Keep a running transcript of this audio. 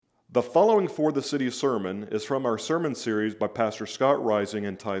The following For the City sermon is from our sermon series by Pastor Scott Rising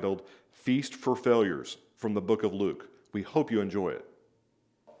entitled Feast for Failures from the book of Luke. We hope you enjoy it.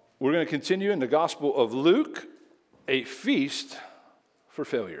 We're going to continue in the Gospel of Luke, a feast for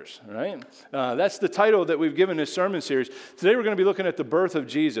failures, right? That's the title that we've given this sermon series. Today we're going to be looking at the birth of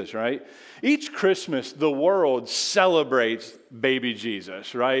Jesus, right? Each Christmas, the world celebrates baby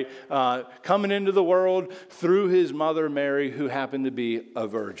Jesus, right? Coming into the world through his mother Mary, who happened to be a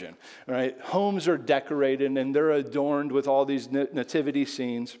virgin, right? Homes are decorated and they're adorned with all these nativity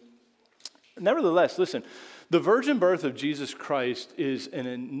scenes. Nevertheless, listen, the virgin birth of Jesus Christ is an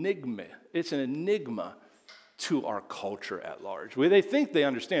enigma. It's an enigma to our culture at large. They think they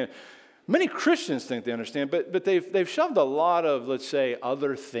understand. Many Christians think they understand, but they've shoved a lot of, let's say,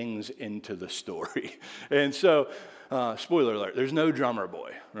 other things into the story. And so, spoiler alert, there's no drummer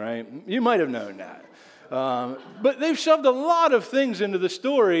boy, right? You might have known that. But they've shoved a lot of things into the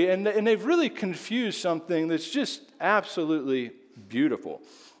story, and they've really confused something that's just absolutely beautiful.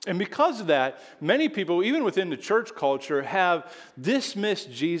 And because of that, many people, even within the church culture, have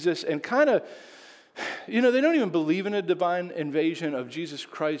dismissed Jesus and kind of, they don't even believe in a divine invasion of Jesus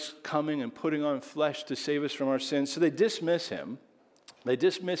Christ coming and putting on flesh to save us from our sins. So they dismiss him. They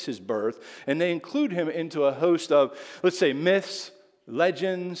dismiss his birth, and they include him into a host of, let's say, myths,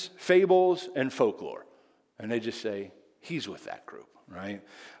 legends, fables, and folklore. And they just say, he's with that group, right?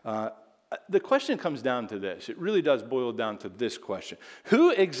 The question comes down to this. It really does boil down to this question. Who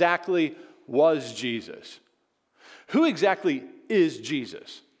exactly was Jesus? Who exactly is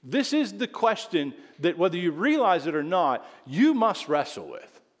Jesus? This is the question that, whether you realize it or not, you must wrestle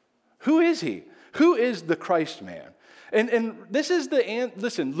with. Who is he? Who is the Christ man? And this is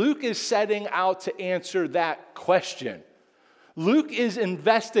listen, Luke is setting out to answer that question. Luke is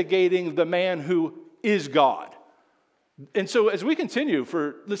investigating the man who is God. And so as we continue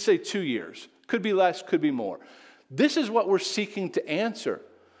for, let's say, 2 years, could be less, could be more, this is what we're seeking to answer.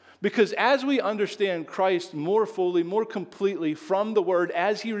 Because as we understand Christ more fully, more completely from the Word,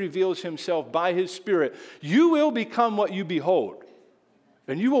 as he reveals himself by his Spirit, you will become what you behold.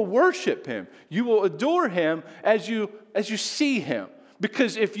 And you will worship him. You will adore him as you see him.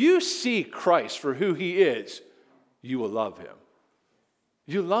 Because if you see Christ for who he is, you will love him.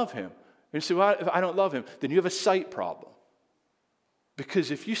 You love him. And you say, well, if I don't love him, then you have a sight problem. Because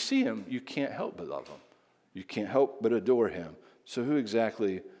if you see him, you can't help but love him. You can't help but adore him. So who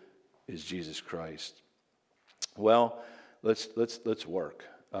exactly is Jesus Christ? Well, let's work.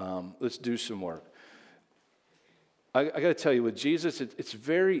 Let's do some work. I got to tell you, with Jesus, it's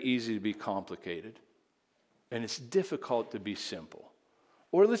very easy to be complicated, and it's difficult to be simple,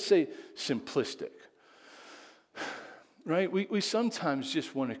 or let's say simplistic. Right? We sometimes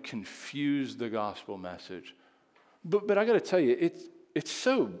just want to confuse the gospel message, but I got to tell you, it's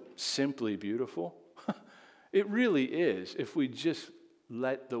so simply beautiful. It really is. If we just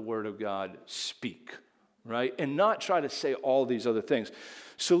let the Word of God speak, right? And not try to say all these other things.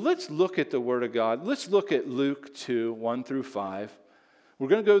 So let's look at the Word of God. Let's look at Luke 2, 1 through 5. We're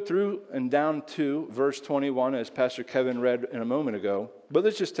going to go through and down to verse 21, as Pastor Kevin read in a moment ago. But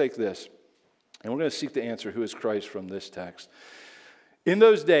let's just take this, and we're going to seek the answer, who is Christ, from this text. In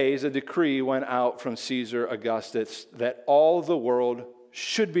those days, a decree went out from Caesar Augustus that all the world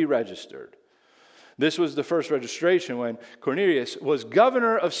should be registered. This was the first registration when Cornelius was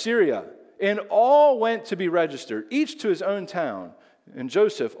governor of Syria, and all went to be registered, each to his own town. And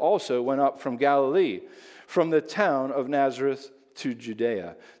Joseph also went up from Galilee, from the town of Nazareth to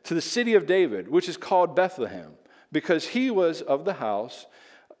Judea, to the city of David, which is called Bethlehem, because he was of the house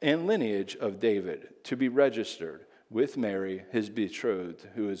and lineage of David, to be registered with Mary, his betrothed,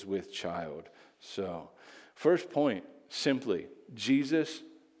 who is with child. So, first point, simply, Jesus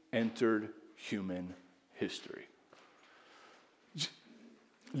entered human history.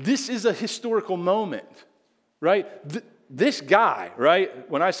 This is a historical moment, right? This guy, right?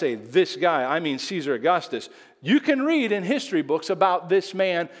 When I say this guy, I mean Caesar Augustus. You can read in history books about this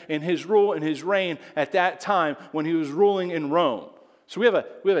man and his rule and his reign at that time when he was ruling in Rome. So we have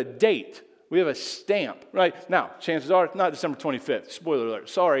a date. We have a stamp, right? Now, chances are it's not December 25th. Spoiler alert.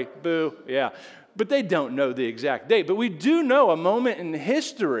 Sorry, boo, yeah. But they don't know the exact date. But we do know a moment in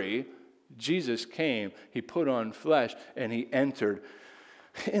history. Jesus came, he put on flesh, and he entered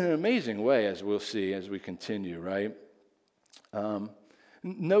in an amazing way, as we'll see as we continue, right?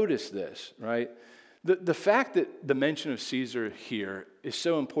 Notice this, right? The fact that the mention of Caesar here is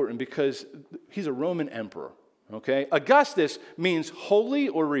so important because he's a Roman emperor, okay? Augustus means holy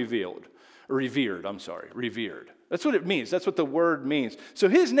or revered. That's what it means. That's what the word means. So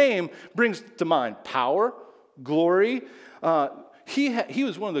his name brings to mind power, glory. He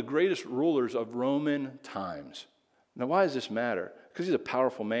was one of the greatest rulers of Roman times. Now, why does this matter? Because he's a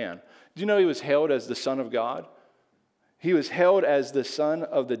powerful man. Do you know he was hailed as the Son of God? He was hailed as the Son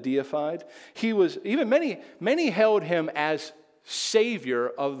of the deified. He was, even many hailed him as Savior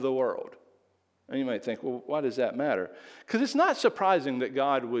of the world. And you might think, well, why does that matter? Because it's not surprising that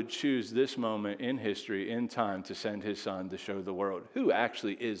God would choose this moment in history, in time, to send his Son to show the world who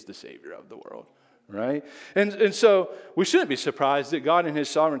actually is the Savior of the world, right? And so we shouldn't be surprised that God in his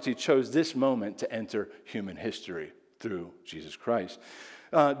sovereignty chose this moment to enter human history through Jesus Christ.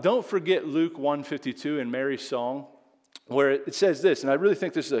 Don't forget Luke 1:52 in Mary's song, where it says this, and I really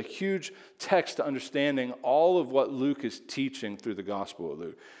think this is a huge text to understanding all of what Luke is teaching through the Gospel of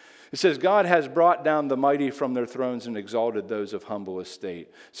Luke. It says, God has brought down the mighty from their thrones and exalted those of humble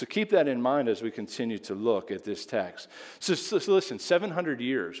estate. So keep that in mind as we continue to look at this text. So listen, 700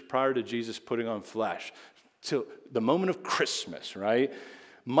 years prior to Jesus putting on flesh, till the moment of Christmas, right?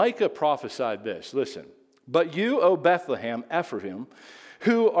 Micah prophesied this. Listen, but you, O Bethlehem, Ephraim,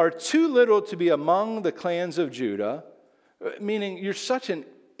 who are too little to be among the clans of Judah, meaning you're such an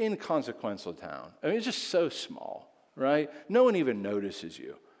inconsequential town. I mean, it's just so small, right? No one even notices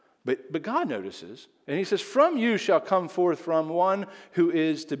you. But God notices, and he says, from you shall come forth from one who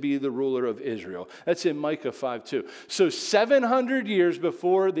is to be the ruler of Israel. That's in Micah 5:2. So 700 years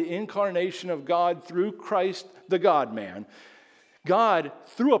before the incarnation of God through Christ, the God-man, God,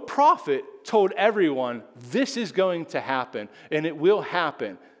 through a prophet, told everyone, this is going to happen, and it will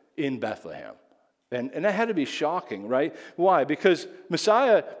happen in Bethlehem. And that had to be shocking, right? Why? Because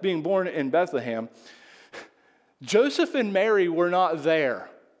Messiah being born in Bethlehem, Joseph and Mary were not there.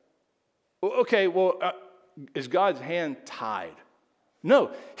 Okay, well, is God's hand tied?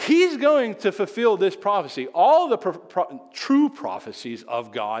 No, he's going to fulfill this prophecy. All the true prophecies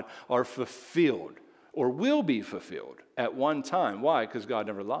of God are fulfilled or will be fulfilled at one time. Why? Because God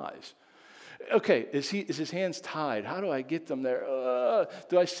never lies. Okay, is his hands tied? How do I get them there?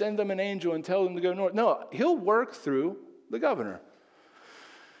 Do I send them an angel and tell them to go north? No, he'll work through the governor.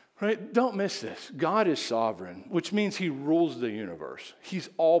 Right? Don't miss this. God is sovereign, which means he rules the universe. He's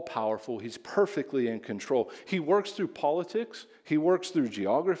all-powerful. He's perfectly in control. He works through politics. He works through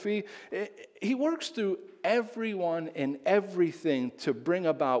geography. He works through everyone and everything to bring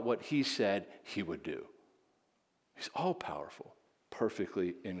about what he said he would do. He's all-powerful,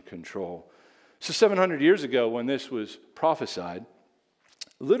 perfectly in control. So 700 years ago, when this was prophesied,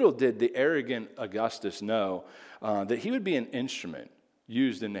 little did the arrogant Augustus know that he would be an instrument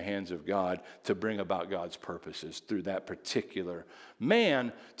used in the hands of God to bring about God's purposes through that particular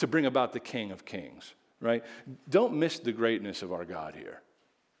man to bring about the King of Kings, right? Don't miss the greatness of our God here.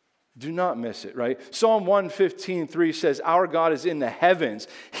 Do not miss it, right? Psalm 115:3 says, our God is in the heavens.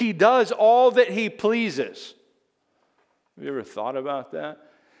 He does all that he pleases. Have you ever thought about that?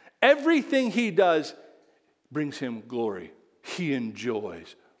 Everything he does brings him glory. He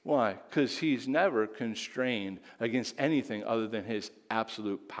enjoys. Why? Because he's never constrained against anything other than his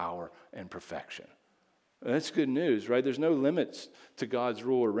absolute power and perfection. And that's good news, right? There's no limits to God's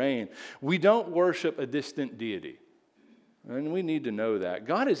rule or reign. We don't worship a distant deity. And we need to know that.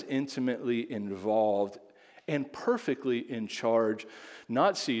 God is intimately involved and perfectly in charge.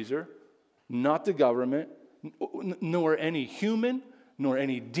 Not Caesar, not the government, nor any human, nor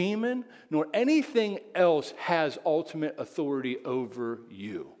any demon, nor anything else has ultimate authority over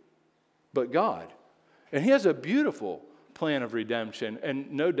you, but God. And he has a beautiful plan of redemption,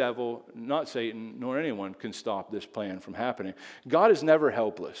 and no devil, not Satan, nor anyone can stop this plan from happening. God is never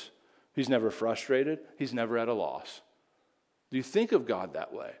helpless. He's never frustrated. He's never at a loss. Do you think of God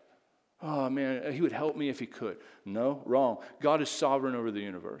that way? Oh, man, he would help me if he could. No, wrong. God is sovereign over the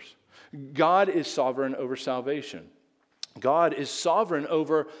universe. God is sovereign over salvation. God is sovereign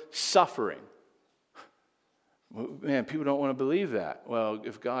over suffering. Man, people don't want to believe that. Well,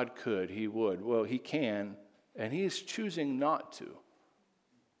 if God could, he would. Well, he can, and he is choosing not to.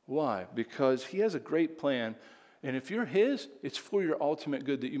 Why? Because he has a great plan, and if you're his, it's for your ultimate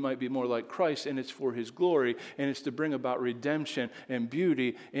good that you might be more like Christ, and it's for his glory, and it's to bring about redemption and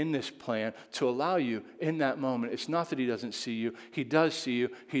beauty in this plan to allow you in that moment. It's not that he doesn't see you. He does see you.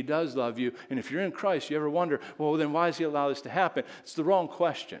 He does love you. And if you're in Christ, you ever wonder, well, then why does he allow this to happen? It's the wrong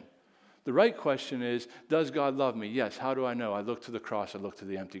question. The right question is, does God love me? Yes. How do I know? I look to the cross. I look to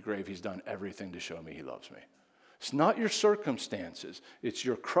the empty grave. He's done everything to show me he loves me. It's not your circumstances. It's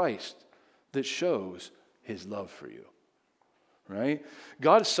your Christ that shows his love for you, right?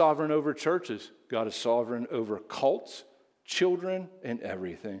 God is sovereign over churches. God is sovereign over cults, children, and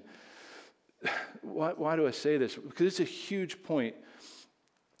everything. Why do I say this? Because it's a huge point.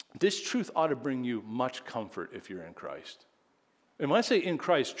 This truth ought to bring you much comfort if you're in Christ. And when I say in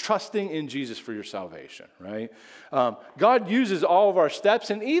Christ, trusting in Jesus for your salvation, right? God uses all of our steps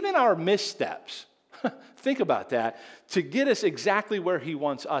and even our missteps. Think about that, to get us exactly where he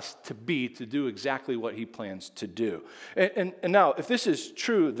wants us to be, to do exactly what he plans to do. And now, if this is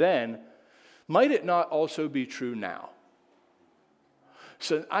true then, might it not also be true now?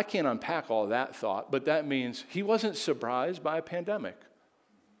 So I can't unpack all that thought, but that means he wasn't surprised by a pandemic.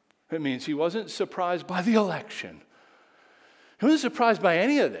 It means he wasn't surprised by the election. He wasn't surprised by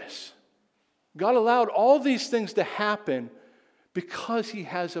any of this. God allowed all these things to happen because he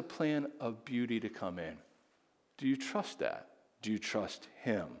has a plan of beauty to come in. Do you trust that? Do you trust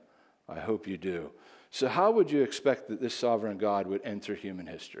him? I hope you do. So how would you expect that this sovereign God would enter human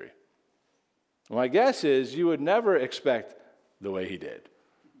history? Well, my guess is you would never expect the way he did.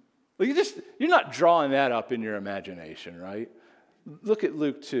 Well, you're not drawing that up in your imagination, right? Look at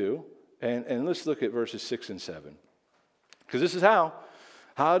Luke 2, and let's look at verses 6 and 7. Because this is how.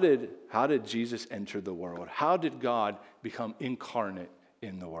 How did Jesus enter the world? How did God become incarnate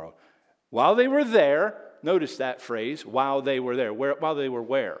in the world? While they were there, notice that phrase, while they were there. While they were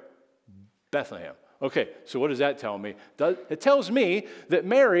where? Bethlehem. Okay, so what does that tell me? It tells me that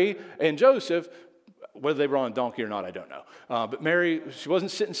Mary and Joseph, whether they were on a donkey or not, I don't know. But Mary, she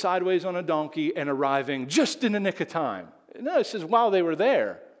wasn't sitting sideways on a donkey and arriving just in the nick of time. No, it says while they were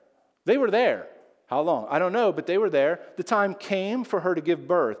there. They were there. How long? I don't know, but they were there. The time came for her to give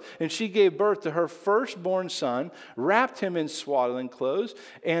birth, and she gave birth to her firstborn son, wrapped him in swaddling clothes,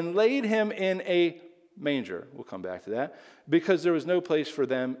 and laid him in a manger. We'll come back to that, because there was no place for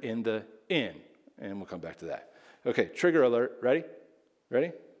them in the inn, and we'll come back to that. Okay, trigger alert. Ready?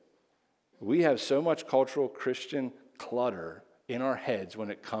 Ready? We have so much cultural Christian clutter in our heads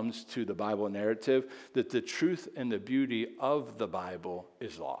when it comes to the Bible narrative that the truth and the beauty of the Bible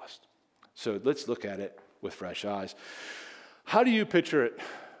is lost. So let's look at it with fresh eyes. How do you picture it?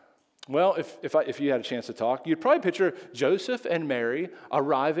 Well, if you had a chance to talk, you'd probably picture Joseph and Mary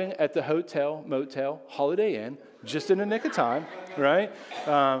arriving at the hotel, motel, Holiday Inn, just in the nick of time, right?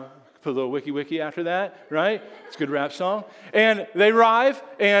 Put a little wiki after that, right? It's a good rap song. And they arrive,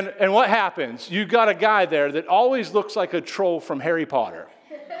 and what happens? You got a guy there that always looks like a troll from Harry Potter,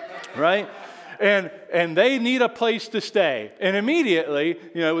 right? And they need a place to stay. And immediately,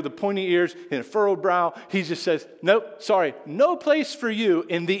 with the pointy ears and a furrowed brow, he just says, nope, sorry, no place for you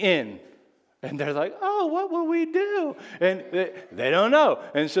in the inn. And they're like, oh, what will we do? And they don't know.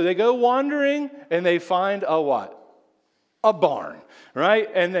 And so they go wandering, and they find a what? A barn, right?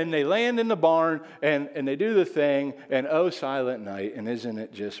 And then they land in the barn, and they do the thing, and oh, silent night, and isn't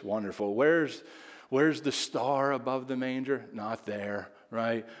it just wonderful? Where's the star above the manger? Not there.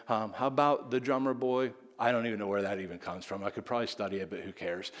 Right? How about the drummer boy? I don't even know where that even comes from. I could probably study it, but who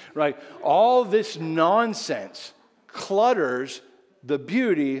cares? Right? All this nonsense clutters the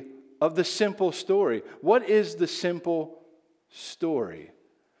beauty of the simple story. What is the simple story?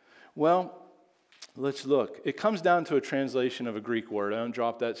 Well, let's look. It comes down to a translation of a Greek word. I don't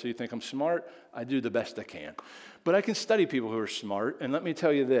drop that so you think I'm smart. I do the best I can. But I can study people who are smart, and let me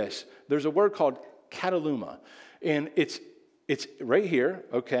tell you this. There's a word called kataluma, and it's right here,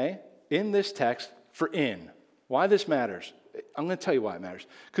 okay, in this text for in. Why this matters? I'm going to tell you why it matters.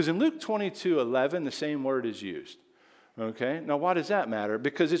 Because in Luke 22:11, the same word is used. Okay? Now, why does that matter?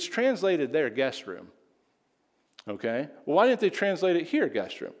 Because it's translated there, guest room. Okay? Well, why didn't they translate it here,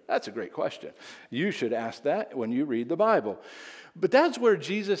 guest room? That's a great question. You should ask that when you read the Bible. But that's where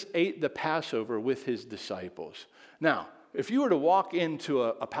Jesus ate the Passover with his disciples. Now, if you were to walk into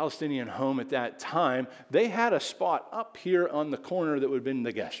a Palestinian home at that time, they had a spot up here on the corner that would have been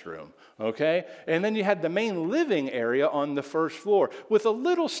the guest room, okay? And then you had the main living area on the first floor with a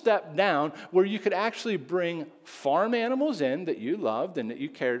little step down where you could actually bring farm animals in that you loved and that you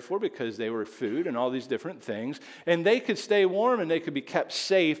cared for because they were food and all these different things. And they could stay warm and they could be kept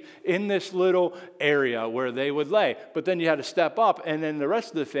safe in this little area where they would lay. But then you had to step up and then the rest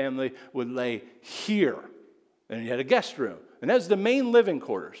of the family would lay here. And you had a guest room. And that's the main living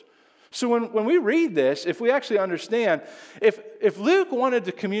quarters. So when we read this, if we actually understand, if Luke wanted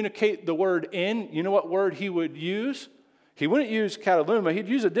to communicate the word in, you know what word he would use? He wouldn't use kataluma. He'd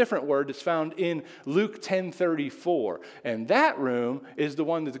use a different word that's found in Luke 10:34. And that room is the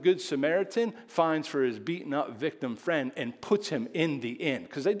one that the Good Samaritan finds for his beaten up victim friend and puts him in the inn.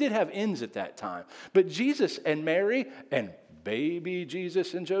 Because they did have inns at that time. But Jesus and Mary and baby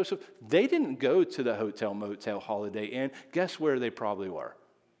Jesus and Joseph, they didn't go to the hotel, motel, Holiday Inn. Guess where they probably were?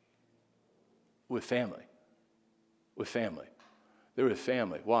 With family. With family. They were with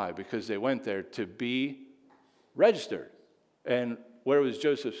family. Why? Because they went there to be registered. And where was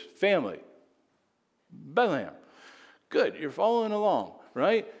Joseph's family? Bethlehem. Good, you're following along,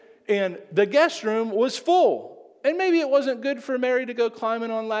 right? And the guest room was full. And maybe it wasn't good for Mary to go climbing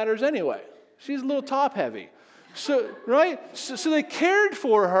on ladders anyway. She's a little top heavy. So, right? So they cared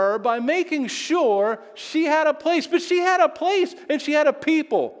for her by making sure she had a place. But she had a place and she had a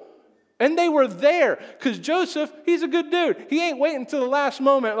people. And they were there because Joseph, he's a good dude. He ain't waiting until the last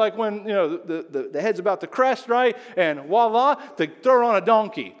moment, like when the head's about to crest, right? And voila, to throw her on a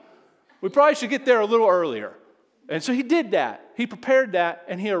donkey. We probably should get there a little earlier. And so he did that. He prepared that,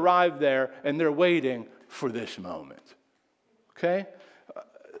 and he arrived there, and they're waiting for this moment. Okay?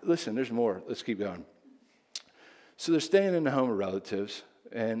 Listen, there's more. Let's keep going. So they're staying in the home of relatives,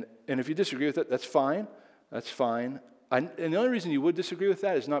 and if you disagree with it, that's fine. That's fine. And the only reason you would disagree with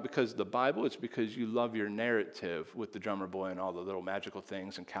that is not because of the Bible, it's because you love your narrative with the drummer boy and all the little magical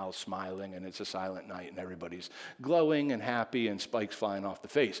things and Cal's smiling and it's a silent night and everybody's glowing and happy and spikes flying off the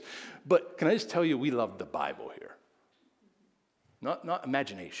face. But can I just tell you, we love the Bible here. Not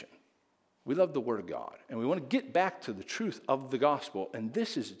imagination. We love the Word of God. And we want to get back to the truth of the gospel. And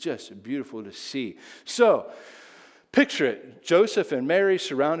this is just beautiful to see. So, picture it, Joseph and Mary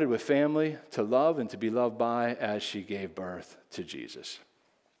surrounded with family to love and to be loved by as she gave birth to Jesus.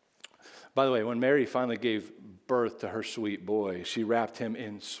 By the way, when Mary finally gave birth to her sweet boy, she wrapped him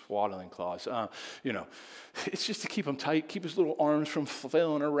in swaddling cloths. It's just to keep him tight, keep his little arms from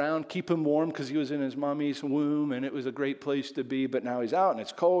flailing around, keep him warm because he was in his mommy's womb and it was a great place to be, but now he's out and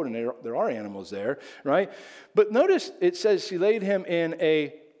it's cold and there are animals there, right? But notice it says she laid him in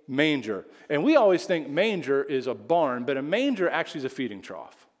a manger. And we always think manger is a barn, but a manger actually is a feeding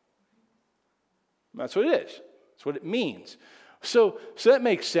trough. That's what it is. That's what it means. So that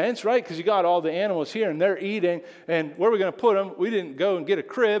makes sense, right? Because you got all the animals here and they're eating. And where are we going to put them? We didn't go and get a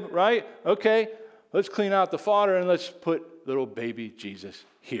crib, right? Okay, let's clean out the fodder and let's put little baby Jesus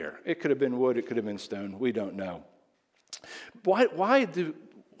here. It could have been wood. It could have been stone. We don't know. Why do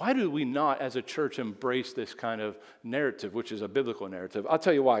we not, as a church, embrace this kind of narrative, which is a biblical narrative? I'll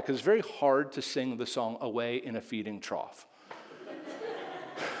tell you why. Because it's very hard to sing the song "Away in a Feeding Trough."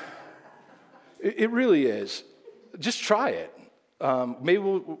 It really is. Just try it. Maybe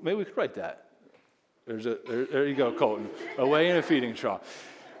we could write that. There you go, Colton. Away in a feeding trough.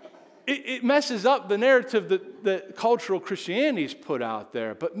 It messes up the narrative that cultural Christianity's put out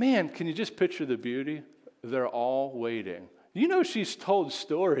there. But man, can you just picture the beauty? They're all waiting. You know she's told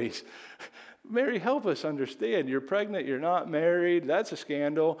stories. Mary, help us understand. You're pregnant, you're not married. That's a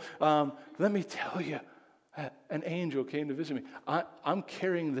scandal. Let me tell you, an angel came to visit me. I'm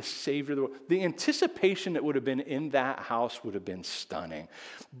carrying the Savior of the world. The anticipation that would have been in that house would have been stunning.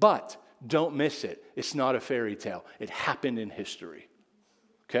 But don't miss it. It's not a fairy tale. It happened in history.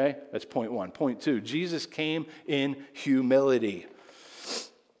 Okay? That's point one. Point two, Jesus came in humility.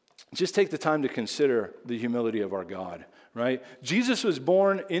 Just take the time to consider the humility of our God, right? Jesus was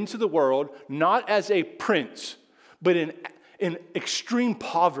born into the world not as a prince, but in extreme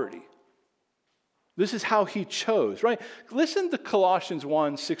poverty. This is how he chose, right? Listen to Colossians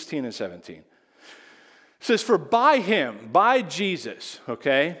 1, 16 and 17. It says, for by him, by Jesus,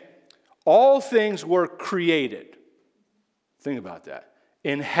 okay, all things were created. Think about that.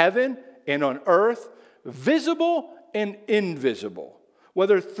 In heaven and on earth, visible and invisible.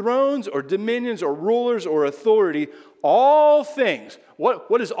 Whether thrones or dominions or rulers or authority, all things.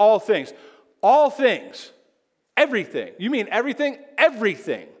 What is all things? All things. Everything. You mean everything?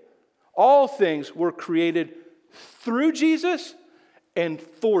 Everything. All things were created through Jesus and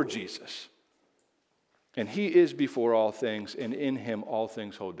for Jesus. And he is before all things, and in him all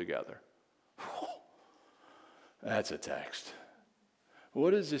things hold together. That's a text.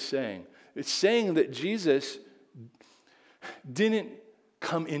 What is this saying? It's saying that Jesus didn't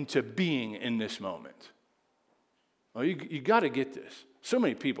come into being in this moment. Well, you got to get this. So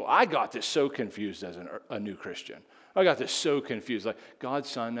many people, I got this so confused as a new Christian. I got this so confused. Like, God's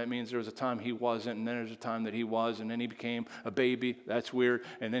son, that means there was a time he wasn't, and then there's a time that he was, and then he became a baby. That's weird.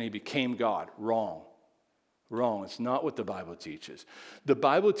 And then he became God. Wrong. Wrong. It's not what the Bible teaches. The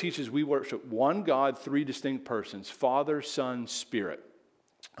Bible teaches we worship one God, three distinct persons, Father, Son, Spirit.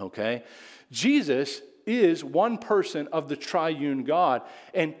 Okay? Jesus is one person of the triune God,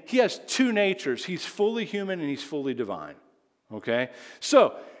 and he has two natures. He's fully human and he's fully divine. Okay?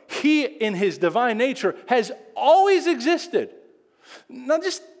 So, he, in his divine nature, has always existed. Now,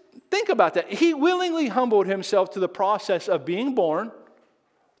 just think about that. He willingly humbled himself to the process of being born.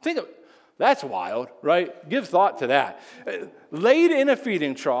 That's wild, right? Give thought to that. Laid in a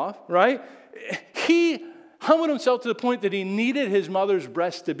feeding trough, right? He humbled himself to the point that he needed his mother's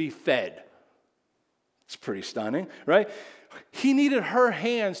breast to be fed. It's pretty stunning, right? He needed her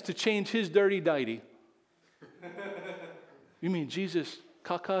hands to change his dirty dighty. You mean Jesus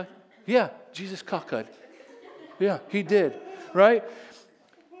caca? Yeah, Jesus caca. Yeah, he did, right?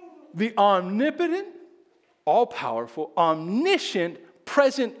 The omnipotent, all-powerful, omniscient,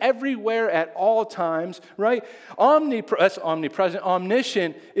 present everywhere at all times, right? That's omnipresent.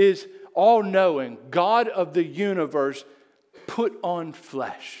 Omniscient is all-knowing. God of the universe put on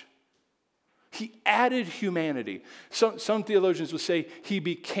flesh. He added humanity. Some theologians will say he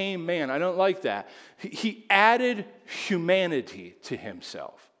became man. I don't like that. He added humanity to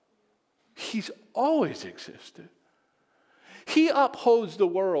himself. He's always existed. He upholds the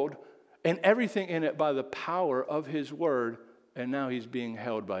world and everything in it by the power of his word, and now he's being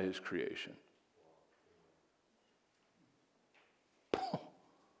held by his creation.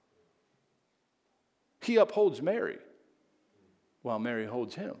 He upholds Mary while Mary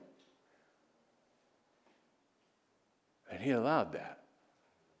holds him. And he allowed that.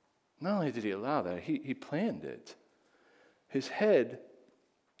 Not only did he allow that, he planned it. His head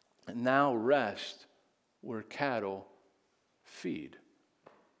now rests where cattle feed.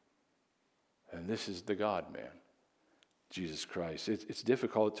 And this is the God-man, Jesus Christ. It's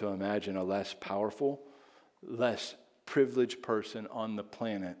difficult to imagine a less powerful, less privileged person on the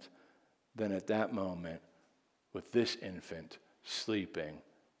planet than at that moment with this infant sleeping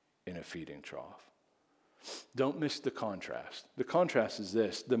in a feeding trough. Don't miss the contrast. The contrast is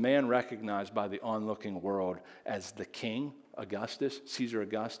this: the man recognized by the onlooking world as the king, Augustus, Caesar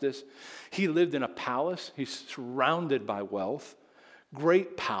Augustus. He lived in a palace. He's surrounded by wealth,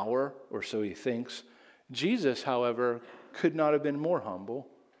 great power, or so he thinks. Jesus, however, could not have been more humble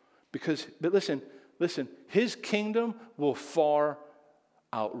but listen, his kingdom will far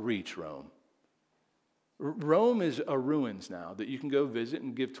outreach Rome. Rome is a ruins now that you can go visit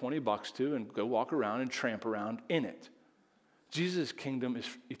and give $20 to and go walk around and tramp around in it. Jesus' kingdom is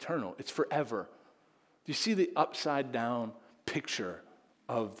eternal. It's forever. Do you see the upside down picture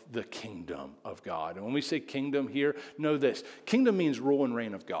of the kingdom of God? And when we say kingdom here, know this. Kingdom means rule and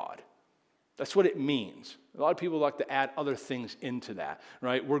reign of God. That's what it means. A lot of people like to add other things into that,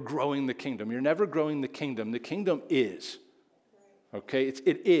 right? We're growing the kingdom. You're never growing the kingdom. The kingdom is. Okay?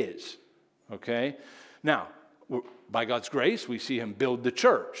 It is. Okay? Now, by God's grace, we see him build the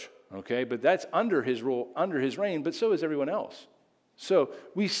church, okay? But that's under his rule, under his reign, but so is everyone else. So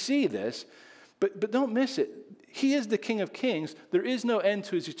we see this, but don't miss it. He is the King of Kings. There is no end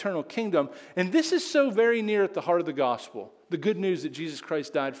to his eternal kingdom. And this is so very near at the heart of the gospel, the good news that Jesus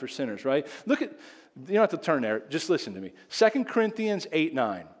Christ died for sinners, right? Look at, you don't have to turn there, just listen to me. 2 Corinthians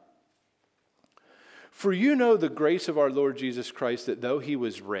 8:9. For you know the grace of our Lord Jesus Christ, that though he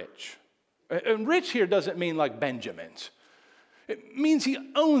was rich, and rich here doesn't mean like Benjamins. It means he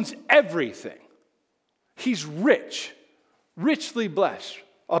owns everything. He's rich, richly blessed,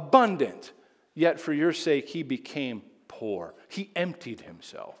 abundant. Yet for your sake, he became poor. He emptied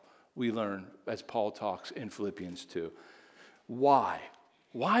himself, we learn as Paul talks in Philippians 2. Why?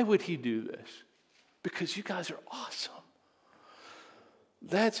 Why would he do this? Because you guys are awesome.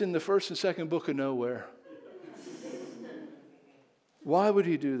 That's in the first and second book of nowhere. Why would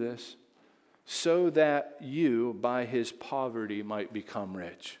he do this? So that you, by his poverty, might become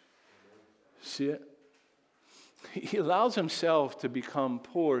rich. See it? He allows himself to become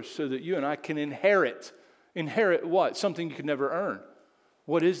poor so that you and I can inherit. Inherit what? Something you could never earn.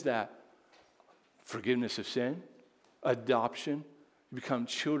 What is that? Forgiveness of sin, adoption, become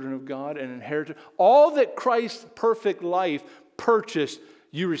children of God, and inherit. All that Christ's perfect life purchased,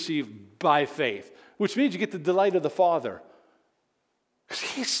 you receive by faith, which means you get the delight of the Father. Because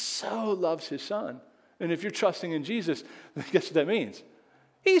he so loves his son. And if you're trusting in Jesus, guess what that means?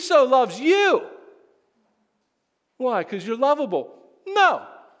 He so loves you. Why? Because you're lovable. No.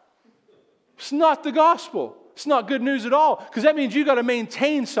 It's not the gospel. It's not good news at all. Because that means you got to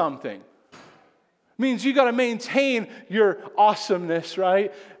maintain something. It means you got to maintain your awesomeness,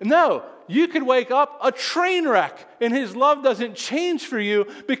 right? No. You could wake up a train wreck and his love doesn't change for you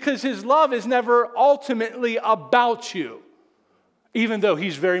because his love is never ultimately about you. Even though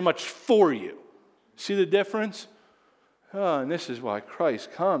he's very much for you. See the difference? Oh, and this is why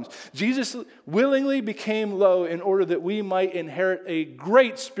Christ comes. Jesus willingly became low in order that we might inherit a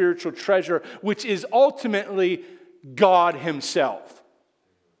great spiritual treasure, which is ultimately God himself.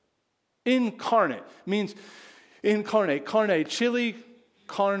 Incarnate means incarnate, carne, chili,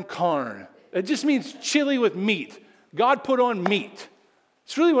 carn. It just means chili with meat. God put on meat.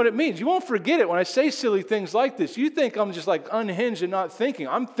 It's really what it means. You won't forget it when I say silly things like this. You think I'm just like unhinged and not thinking.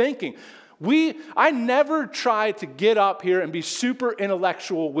 I'm thinking. I never try to get up here and be super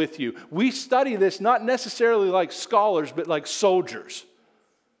intellectual with you. We study this not necessarily like scholars, but like soldiers.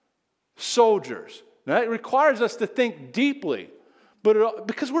 Soldiers. Now, it requires us to think deeply, but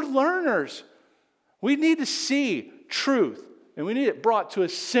because we're learners, we need to see truth, and we need it brought to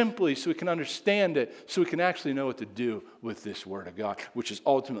us simply so we can understand it, so we can actually know what to do with this Word of God, which is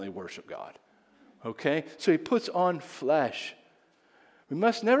ultimately worship God. Okay? So he puts on flesh. We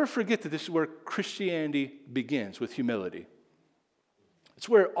must never forget that this is where Christianity begins, with humility. It's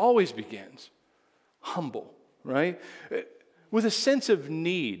where it always begins. Humble, right? With a sense of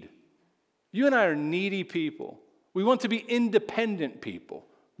need. You and I are needy people. We want to be independent people.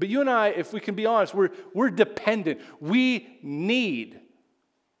 But you and I, if we can be honest, we're dependent. We need.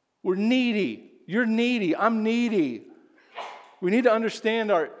 We're needy. You're needy. I'm needy. We need to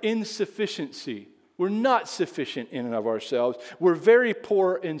understand our insufficiency. We're not sufficient in and of ourselves. We're very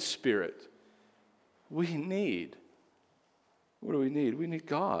poor in spirit. We need. What do we need? We need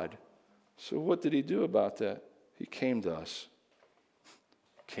God. So what did he do about that? He came to us.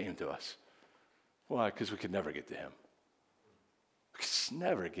 Came to us. Why? Because we could never get to him. We could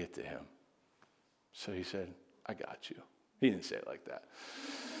never get to him. So he said, I got you. He didn't say it like that.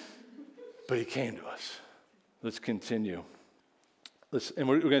 But he came to us. Let's continue. And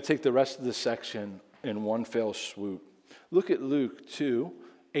we're going to take the rest of the section in one fell swoop. Look at Luke 2,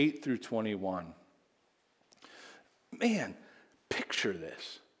 8 through 21. Man, picture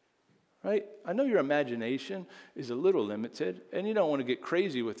this, right? I know your imagination is a little limited, and you don't want to get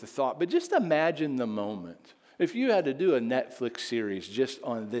crazy with the thought, but just imagine the moment. If you had to do a Netflix series just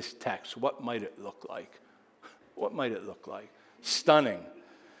on this text, what might it look like? What might it look like? Stunning.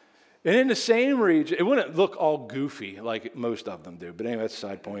 And in the same region, it wouldn't look all goofy like most of them do. But anyway, that's a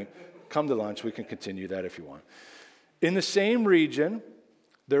side point. Come to lunch. We can continue that if you want. In the same region,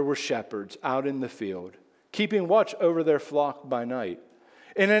 there were shepherds out in the field, keeping watch over their flock by night.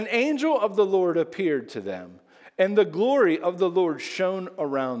 And an angel of the Lord appeared to them, and the glory of the Lord shone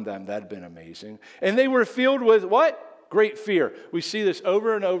around them. That had been amazing. And they were filled with what? Great fear. We see this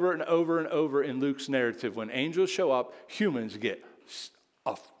over and over and over and over in Luke's narrative. When angels show up, humans get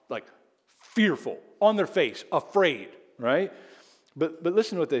fearful, on their face, afraid, right? But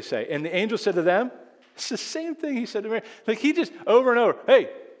listen to what they say. And the angel said to them, it's the same thing he said to Mary. Like he just over and over, hey,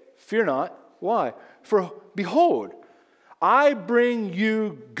 fear not. Why? For behold, I bring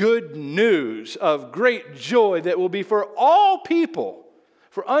you good news of great joy that will be for all people.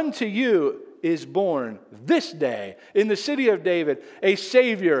 For unto you is born this day in the city of David a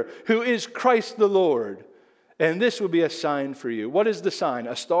Savior who is Christ the Lord. And this will be a sign for you. What is the sign?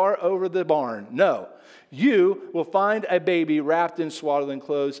 A star over the barn? No. You will find a baby wrapped in swaddling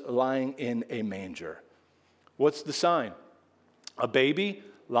clothes lying in a manger. What's the sign? A baby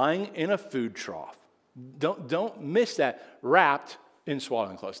lying in a food trough. Don't miss that. Wrapped in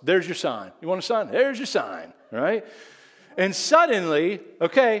swaddling clothes. There's your sign. You want a sign? There's your sign. Right? And suddenly,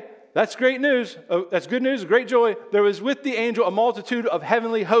 okay, that's great news. Oh, that's good news, great joy. There was with the angel a multitude of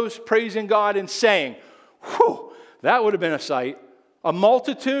heavenly hosts praising God and saying, whew, that would have been a sight. A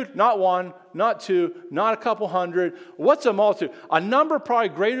multitude, not one, not two, not a couple hundred. What's a multitude? A number probably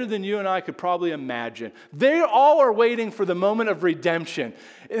greater than you and I could probably imagine. They all are waiting for the moment of redemption.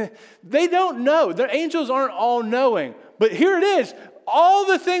 They don't know. The angels aren't all knowing. But here it is. All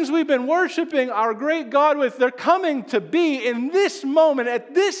the things we've been worshiping our great God with, they're coming to be in this moment,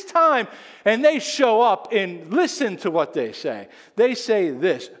 at this time. And they show up and listen to what they say. They say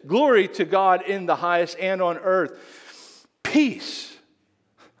this, glory to God in the highest and on earth, peace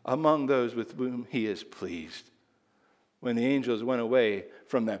among those with whom he is pleased. When the angels went away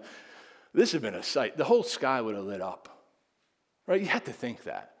from them, this had been a sight. The whole sky would have lit up. Right? You had to think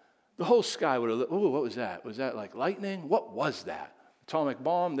that. The whole sky would have lit. Oh, what was that? Was that like lightning? What was that? Atomic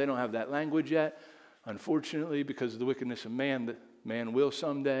bomb? They don't have that language yet. Unfortunately, because of the wickedness of man, that man will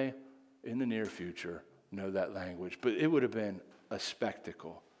someday, in the near future, know that language. But it would have been a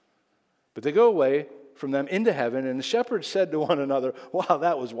spectacle. But they go away from them into heaven, and the shepherds said to one another, wow,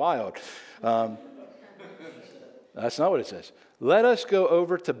 that was wild. That's not what it says. Let us go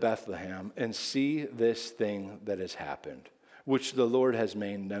over to Bethlehem and see this thing that has happened, which the Lord has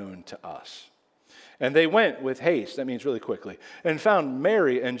made known to us. And they went with haste, that means really quickly, and found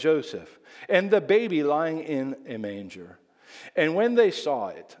Mary and Joseph, and the baby lying in a manger. And when they saw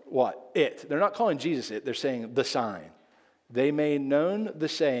it, what? It. They're not calling Jesus it, they're saying the sign. They made known the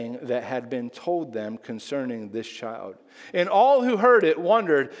saying that had been told them concerning this child. And all who heard it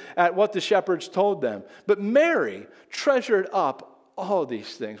wondered at what the shepherds told them. But Mary treasured up all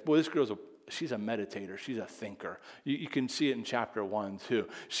these things. Boy, this girl's she's a meditator. She's a thinker. You can see it in chapter 1, too.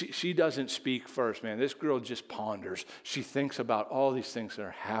 She doesn't speak first, man. This girl just ponders. She thinks about all these things that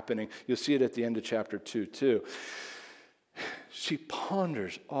are happening. You'll see it at the end of chapter 2, too. She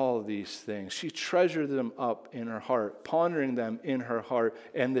ponders all these things. She treasured them up in her heart, pondering them in her heart.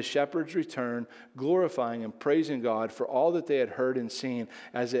 And the shepherds returned, glorifying and praising God for all that they had heard and seen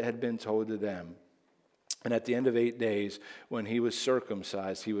as it had been told to them. And at the end of 8 days, when he was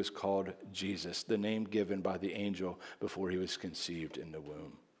circumcised, he was called Jesus, the name given by the angel before he was conceived in the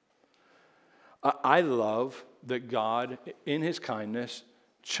womb. I love that God, in his kindness,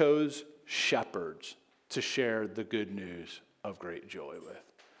 chose shepherds to share the good news of great joy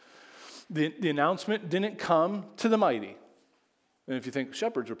with. The announcement didn't come to the mighty. And if you think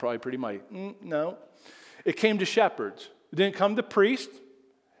shepherds were probably pretty mighty, no. It came to shepherds. It didn't come to priests.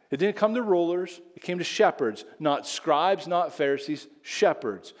 It didn't come to rulers. It came to shepherds, not scribes, not Pharisees,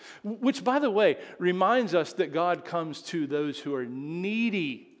 shepherds. Which, by the way, reminds us that God comes to those who are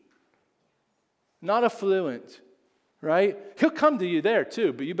needy, not affluent, right? He'll come to you there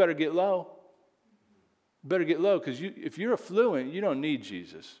too, but you better get low. Better get low, because if you're affluent, you don't need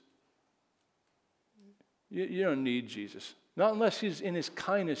Jesus. You don't need Jesus. Not unless he's in his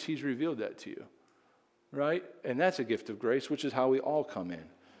kindness, he's revealed that to you, right? And that's a gift of grace, which is how we all come in.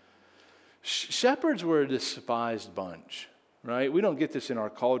 Shepherds were a despised bunch, right? We don't get this in our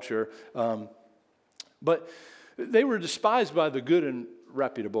culture, but they were despised by the good and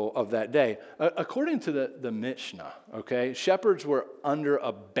reputable of that day. According to the Mishnah, okay, shepherds were under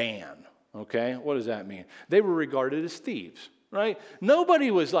a ban, okay? What does that mean? They were regarded as thieves, right? Nobody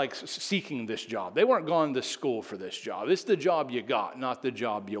was like seeking this job. They weren't going to school for this job. It's the job you got, not the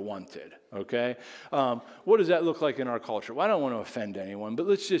job you wanted, okay? What does that look like in our culture? Well, I don't want to offend anyone, but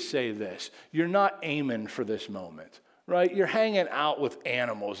let's just say this. You're not aiming for this moment, right? You're hanging out with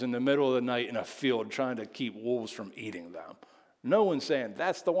animals in the middle of the night in a field trying to keep wolves from eating them. No one's saying,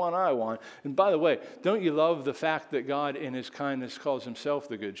 that's the one I want. And by the way, don't you love the fact that God in his kindness calls himself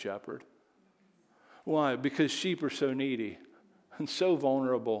the good shepherd? Why? Because sheep are so needy and so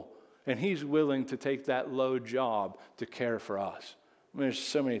vulnerable, and he's willing to take that low job to care for us. I mean, there's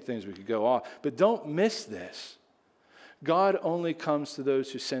so many things we could go off, but don't miss this. God only comes to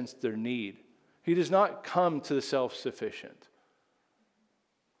those who sense their need. He does not come to the self-sufficient.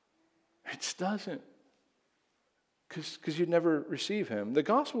 It just doesn't, because you'd never receive him. The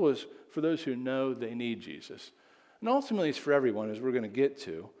gospel is for those who know they need Jesus, and ultimately it's for everyone, as we're going to get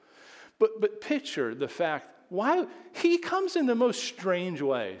to. But picture the fact, why he comes in the most strange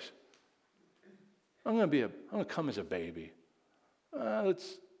ways. I'm going to come as a baby.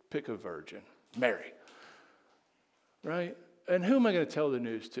 Let's pick a virgin, Mary, right? And who am I going to tell the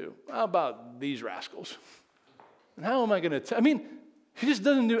news to? How about these rascals? And how am I going to tell? I mean, he just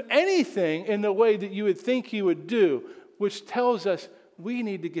doesn't do anything in the way that you would think he would do, which tells us we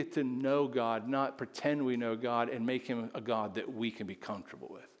need to get to know God, not pretend we know God and make him a God that we can be comfortable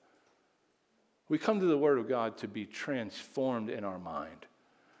with. We come to the Word of God to be transformed in our mind.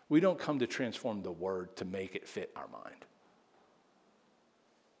 We don't come to transform the Word to make it fit our mind.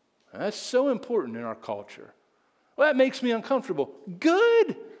 And that's so important in our culture. Well, that makes me uncomfortable.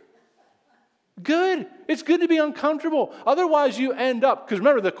 Good. Good. It's good to be uncomfortable. Otherwise, you end up, because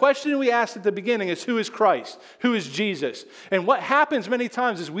remember, the question we asked at the beginning is, who is Christ? Who is Jesus? And what happens many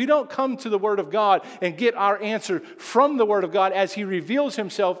times is we don't come to the Word of God and get our answer from the Word of God as he reveals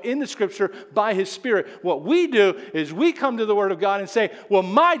himself in the Scripture by his Spirit. What we do is we come to the Word of God and say, well,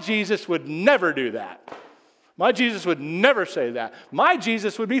 my Jesus would never do that. My Jesus would never say that. My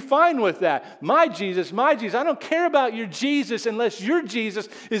Jesus would be fine with that. My Jesus. I don't care about your Jesus unless your Jesus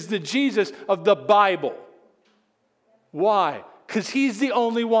is the Jesus of the Bible. Why? Because he's the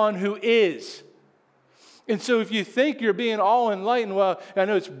only one who is. And so if you think you're being all enlightened, well, I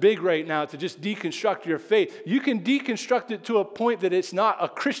know it's big right now to just deconstruct your faith. You can deconstruct it to a point that it's not a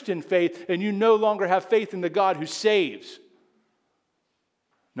Christian faith and you no longer have faith in the God who saves.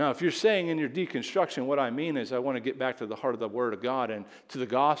 Now, if you're saying in your deconstruction, what I mean is I want to get back to the heart of the Word of God and to the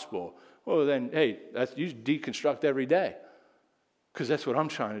gospel, well, then, hey, you deconstruct every day. Because that's what I'm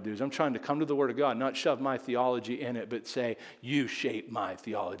trying to do, is I'm trying to come to the Word of God, not shove my theology in it, but say, you shape my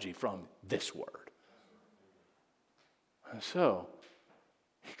theology from this Word. And so,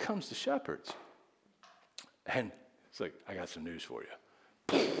 he comes to shepherds. And it's like, I got some news for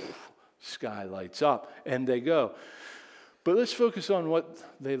you. Sky lights up, and they go. But let's focus on what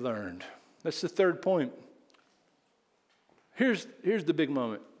they learned. That's the third point. Here's the big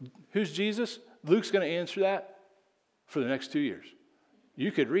moment. Who's Jesus? Luke's going to answer that for the next 2 years.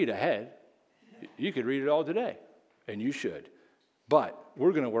 You could read ahead. You could read it all today, and you should. But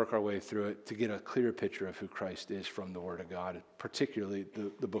we're going to work our way through it to get a clear picture of who Christ is from the Word of God, particularly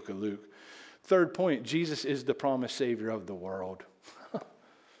the book of Luke. Third point, Jesus is the promised Savior of the world.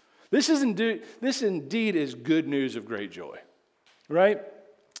 This indeed is good news of great joy, right?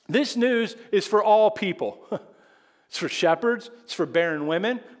 This news is for all people. It's for shepherds. It's for barren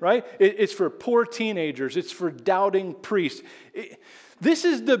women, right? It's for poor teenagers. It's for doubting priests. This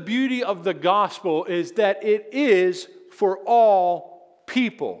is the beauty of the gospel, is that it is for all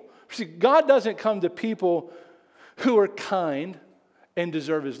people. See, God doesn't come to people who are kind and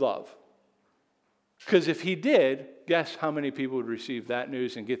deserve his love. Because if he did, guess how many people would receive that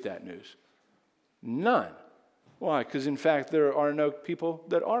news and get that news? None. Why? Because in fact, there are no people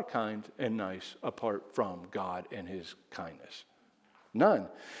that are kind and nice apart from God and his kindness. None.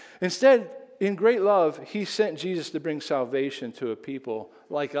 Instead, in great love, he sent Jesus to bring salvation to a people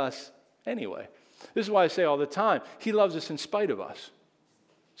like us anyway. This is why I say all the time, he loves us in spite of us.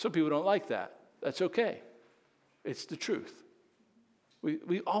 Some people don't like that. That's okay. It's the truth.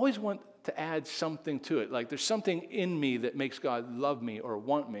 We always want to add something to it. Like there's something in me that makes God love me or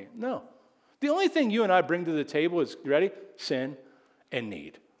want me. No. The only thing you and I bring to the table is, you ready? Sin and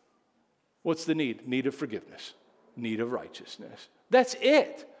need. What's the need? Need of forgiveness. Need of righteousness. That's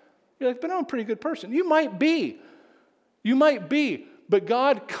it. You're like, but I'm a pretty good person. You might be. You might be. But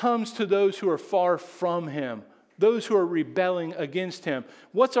God comes to those who are far from him. Those who are rebelling against him.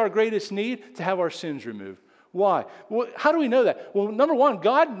 What's our greatest need? To have our sins removed. Why? Well, how do we know that? Well, number one,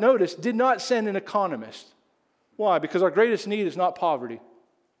 God, notice, did not send an economist. Why? Because our greatest need is not poverty.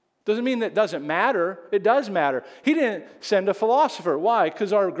 Doesn't mean that it doesn't matter. It does matter. He didn't send a philosopher. Why?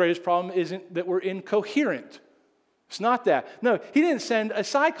 Because our greatest problem isn't that we're incoherent. It's not that. No, he didn't send a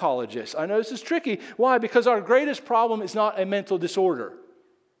psychologist. I know this is tricky. Why? Because our greatest problem is not a mental disorder.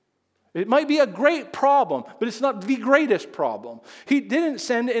 It might be a great problem, but it's not the greatest problem. He didn't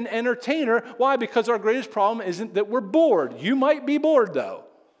send an entertainer. Why? Because our greatest problem isn't that we're bored. You might be bored, though.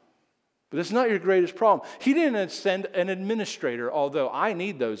 But it's not your greatest problem. He didn't send an administrator, although I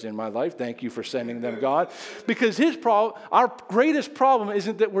need those in my life. Thank you for sending them, God. Because our greatest problem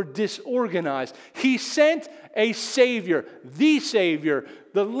isn't that we're disorganized. He sent a Savior,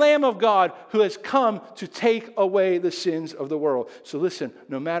 the Lamb of God, who has come to take away the sins of the world. So listen,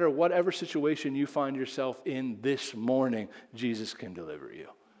 no matter whatever situation you find yourself in this morning, Jesus can deliver you.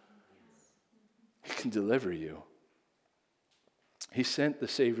 He can deliver you. He sent the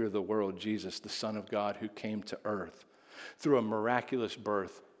Savior of the world, Jesus, the Son of God, who came to earth through a miraculous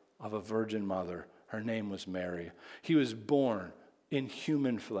birth of a virgin mother. Her name was Mary. He was born in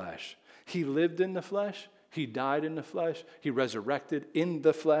human flesh. He lived in the flesh. He died in the flesh. He resurrected in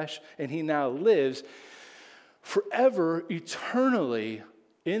the flesh. And he now lives forever, eternally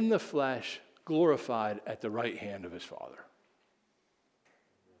in the flesh, glorified at the right hand of his Father.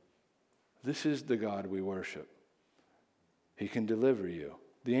 This is the God we worship. He can deliver you.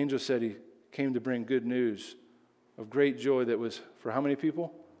 The angel said he came to bring good news of great joy that was for how many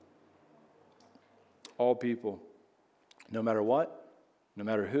people? All people. No matter what, no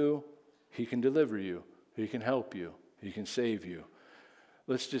matter who, he can deliver you. He can help you. He can save you.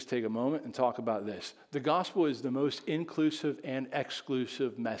 Let's just take a moment and talk about this. The gospel is the most inclusive and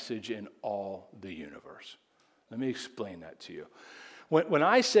exclusive message in all the universe. Let me explain that to you. When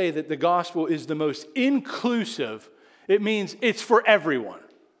I say that the gospel is the most inclusive, it means it's for everyone.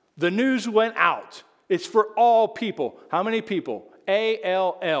 The news went out. It's for all people. How many people?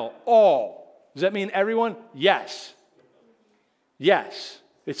 A-L-L, all. Does that mean everyone? Yes. Yes.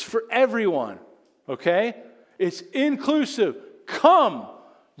 It's for everyone. Okay? It's inclusive. Come,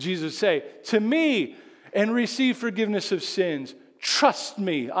 Jesus say, to me and receive forgiveness of sins. Trust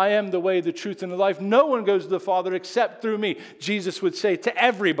me. I am the way, the truth, and the life. No one goes to the Father except through me. Jesus would say to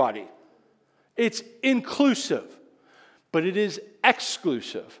everybody. It's inclusive. But it is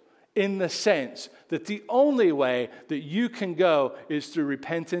exclusive in the sense that the only way that you can go is through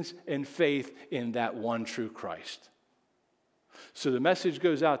repentance and faith in that one true Christ. So the message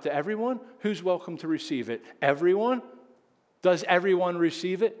goes out to everyone. Who's welcome to receive it? Everyone? Does everyone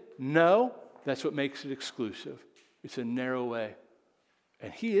receive it? No. That's what makes it exclusive. It's a narrow way.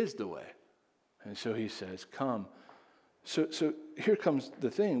 And he is the way. And so he says, come. So here comes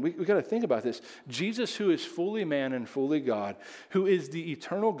the thing. We got to think about this. Jesus, who is fully man and fully God, who is the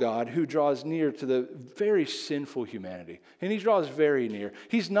eternal God, who draws near to the very sinful humanity. And he draws very near.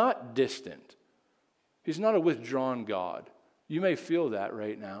 He's not distant. He's not a withdrawn God. You may feel that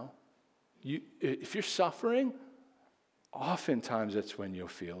right now. If you're suffering, oftentimes that's when you'll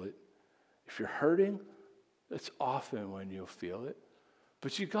feel it. If you're hurting, that's often when you'll feel it.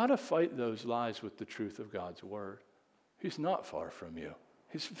 But you got to fight those lies with the truth of God's word. He's not far from you.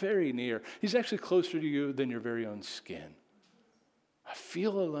 He's very near. He's actually closer to you than your very own skin. I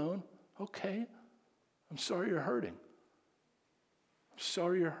feel alone. Okay. I'm sorry you're hurting. I'm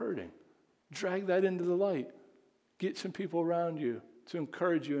sorry you're hurting. Drag that into the light. Get some people around you to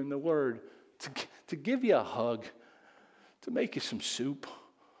encourage you in the Word, to give you a hug, to make you some soup,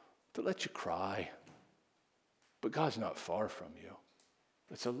 to let you cry. But God's not far from you.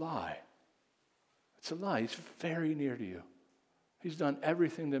 It's a lie. It's a lie. He's very near to you. He's done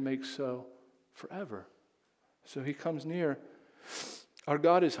everything to make so forever. So he comes near. Our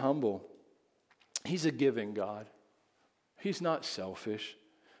God is humble. He's a giving God. He's not selfish.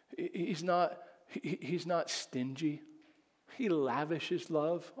 He's not stingy. He lavishes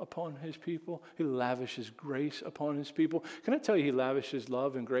love upon his people. He lavishes grace upon his people. Can I tell you, he lavishes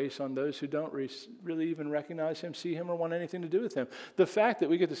love and grace on those who don't really even recognize him, see him, or want anything to do with him. The fact that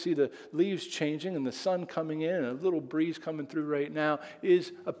we get to see the leaves changing and the sun coming in and a little breeze coming through right now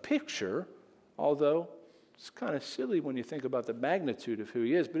is a picture, although it's kind of silly when you think about the magnitude of who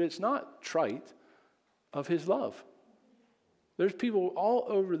he is, but it's not trite, of his love. There's people all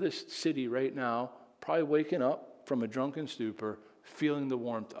over this city right now probably waking up from a drunken stupor, feeling the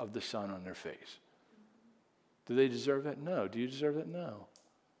warmth of the sun on their face. Do they deserve that? No. Do you deserve that? No.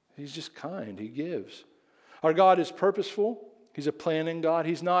 He's just kind. He gives. Our God is purposeful. He's a planning God.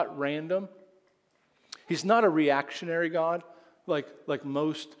 He's not random. He's not a reactionary God like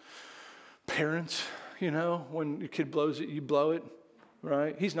most parents, when your kid blows it, you blow it,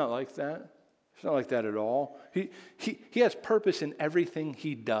 right? He's not like that. He's not like that at all. He has purpose in everything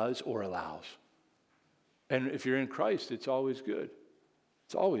he does or allows. And if you're in Christ, it's always good.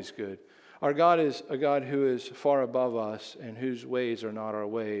 It's always good. Our God is a God who is far above us and whose ways are not our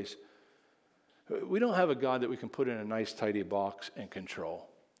ways. We don't have a God that we can put in a nice, tidy box and control.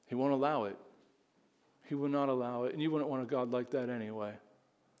 He won't allow it. He will not allow it. And you wouldn't want a God like that anyway.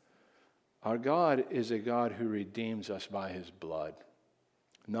 Our God is a God who redeems us by his blood,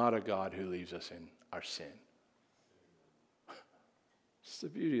 not a God who leaves us in our sin. It's the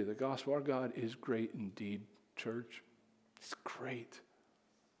beauty of the gospel. Our God is great indeed, church. He's great.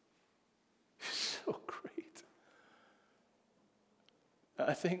 He's so great.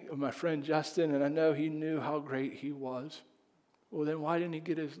 I think of my friend Justin, and I know he knew how great he was. Well, then why didn't he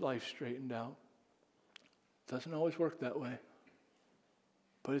get his life straightened out? It doesn't always work that way.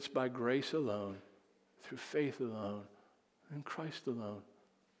 But it's by grace alone, through faith alone, in Christ alone,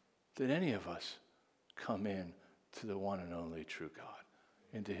 that any of us come in to the one and only true God,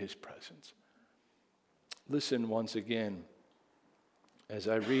 into his presence. Listen once again as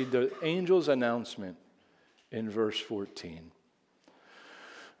I read the angel's announcement in verse 14.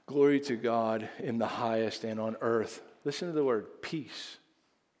 Glory to God in the highest and on earth. Listen to the word peace.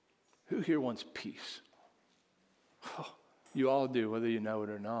 Who here wants peace? Oh, you all do, whether you know it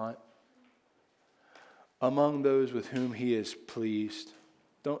or not. Among those with whom he is pleased.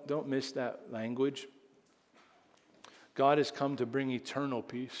 Don't miss that language. God has come to bring eternal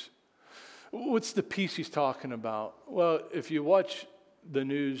peace. What's the peace he's talking about? Well, if you watch the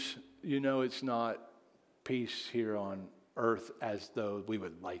news, you know it's not peace here on earth as though we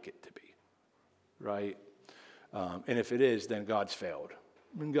would like it to be, right? And if it is, then God's failed.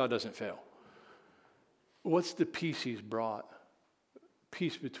 And God doesn't fail. What's the peace he's brought?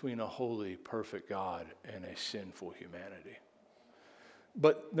 Peace between a holy, perfect God and a sinful humanity.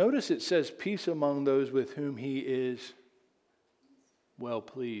 But notice it says peace among those with whom he is well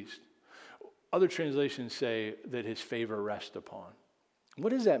pleased. Other translations say that his favor rests upon. What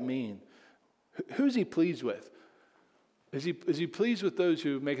does that mean? Who's he pleased with? Is he pleased with those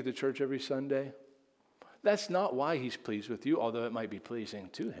who make it to church every Sunday? That's not why he's pleased with you, although it might be pleasing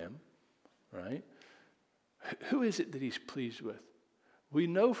to him, right? Who is it that he's pleased with? We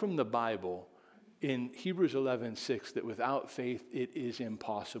know from the Bible in Hebrews 11:6 that without faith it is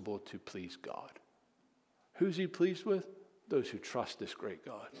impossible to please God. Who's he pleased with? Those who trust this great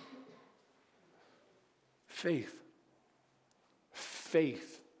God. Faith.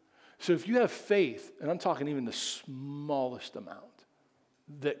 Faith. So if you have faith, and I'm talking even the smallest amount,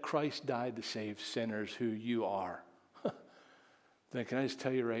 that Christ died to save sinners who you are, then can I just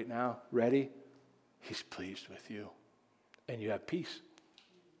tell you right now, ready? He's pleased with you. And you have peace.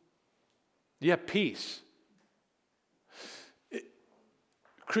 You have peace.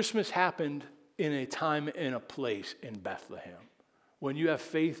 Christmas happened in a time and a place in Bethlehem. When you have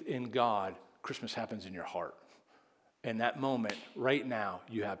faith in God, Christmas happens in your heart. In that moment, right now,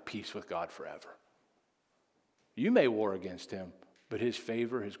 you have peace with God forever. You may war against him, but his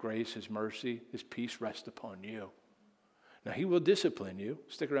favor, his grace, his mercy, his peace rest upon you. Now, he will discipline you.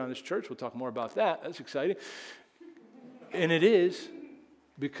 Stick around this church. We'll talk more about that. That's exciting. And it is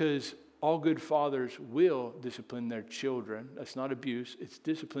because all good fathers will discipline their children. That's not abuse. It's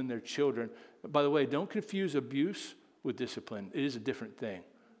discipline their children. By the way, don't confuse abuse with discipline. It is a different thing.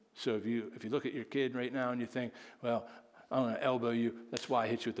 So if you look at your kid right now and you think, well, I'm going to elbow you, that's why I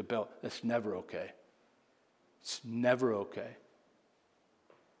hit you with the belt. That's never okay. It's never okay.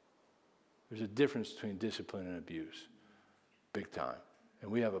 There's a difference between discipline and abuse, big time. And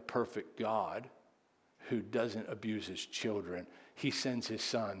we have a perfect God who doesn't abuse his children. He sends his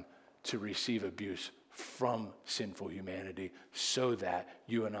son to receive abuse from sinful humanity so that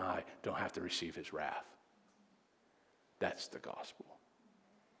you and I don't have to receive his wrath. That's the gospel.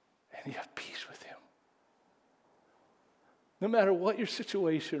 And you have peace with him. No matter what your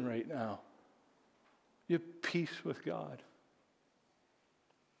situation right now, you have peace with God.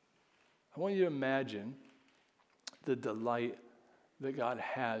 I want you to imagine the delight that God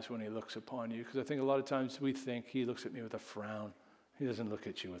has when he looks upon you. Because I think a lot of times we think he looks at me with a frown. He doesn't look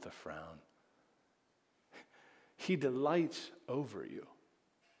at you with a frown. He delights over you.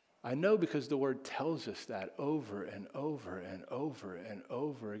 I know because the word tells us that over and over and over and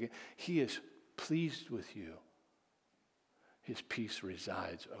over again. He is pleased with you. His peace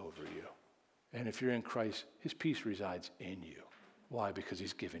resides over you. And if you're in Christ, his peace resides in you. Why? Because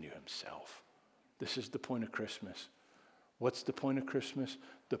he's given you himself. This is the point of Christmas. What's the point of Christmas?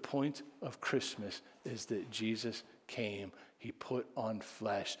 The point of Christmas is that Jesus came. He put on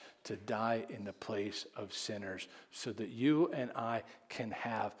flesh to die in the place of sinners so that you and I can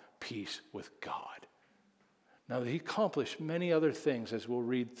have peace with God. Now, he accomplished many other things, as we'll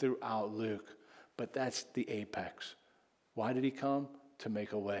read throughout Luke, but that's the apex. Why did he come? To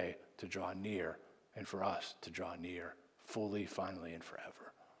make a way to draw near, and for us to draw near fully, finally, and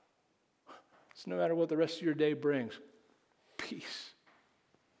forever. So no matter what the rest of your day brings, peace.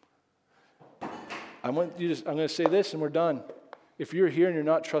 I'm going to say this and we're done. If you're here and you're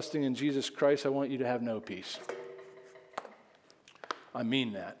not trusting in Jesus Christ, I want you to have no peace. I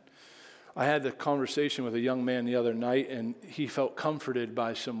mean that. I had the conversation with a young man the other night, and he felt comforted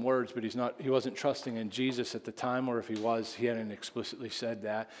by some words, but he wasn't trusting in Jesus at the time, or if he was, he hadn't explicitly said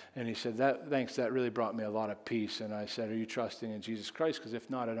that. And he said, thanks, that really brought me a lot of peace. And I said, are you trusting in Jesus Christ? Because if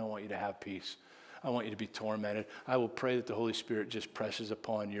not, I don't want you to have peace. I want you to be tormented. I will pray that the Holy Spirit just presses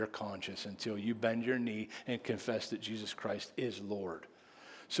upon your conscience until you bend your knee and confess that Jesus Christ is Lord.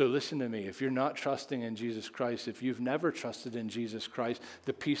 So listen to me. If you're not trusting in Jesus Christ, if you've never trusted in Jesus Christ,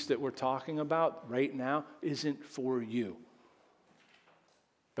 the peace that we're talking about right now isn't for you.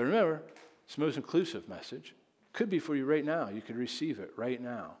 But remember, it's the most inclusive message. Could be for you right now. You could receive it right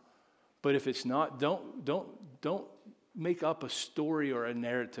now. But if it's not, don't make up a story or a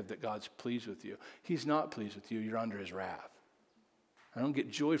narrative that God's pleased with you. He's not pleased with you. You're under his wrath. I don't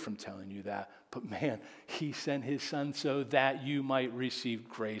get joy from telling you that, but man, he sent his son so that you might receive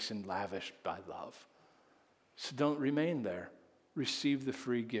grace and lavished by love. So don't remain there. Receive the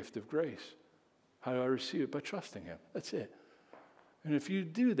free gift of grace. How do I receive it? By trusting him. That's it. And if you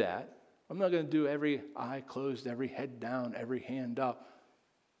do that, I'm not going to do every eye closed, every head down, every hand up.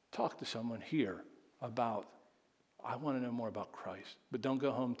 Talk to someone here about, I want to know more about Christ. But don't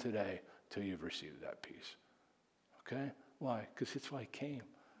go home today till you've received that peace. Okay? Why? Because it's why he came.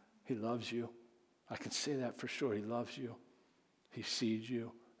 He loves you. I can say that for sure. He loves you. He sees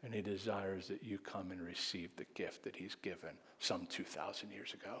you. And he desires that you come and receive the gift that he's given some 2,000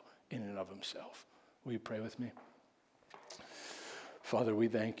 years ago in and of himself. Will you pray with me? Father, we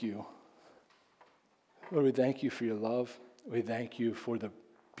thank you. Lord, we thank you for your love. We thank you for the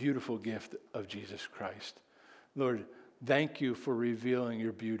beautiful gift of Jesus Christ. Lord, thank you for revealing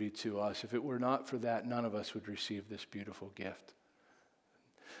your beauty to us. If it were not for that, none of us would receive this beautiful gift.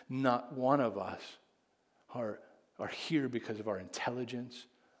 Not one of us are here because of our intelligence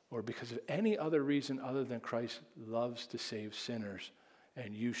or because of any other reason other than Christ loves to save sinners,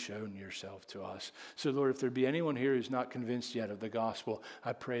 and you've shown yourself to us. So, Lord, if there be anyone here who's not convinced yet of the gospel,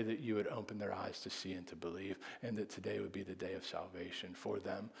 I pray that you would open their eyes to see and to believe, and that today would be the day of salvation for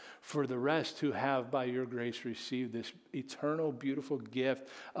them. For the rest who have, by your grace, received this eternal, beautiful gift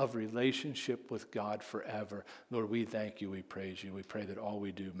of relationship with God forever, Lord, we thank you, we praise you. We pray that all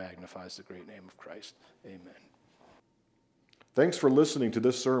we do magnifies the great name of Christ. Amen. Thanks for listening to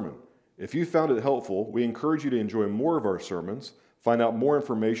this sermon. If you found it helpful, we encourage you to enjoy more of our sermons, find out more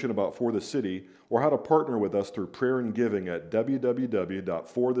information about For the City, or how to partner with us through prayer and giving at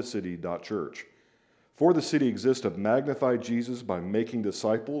www.forthecity.church. For the City exists to magnify Jesus by making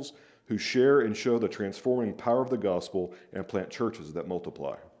disciples who share and show the transforming power of the gospel and plant churches that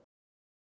multiply.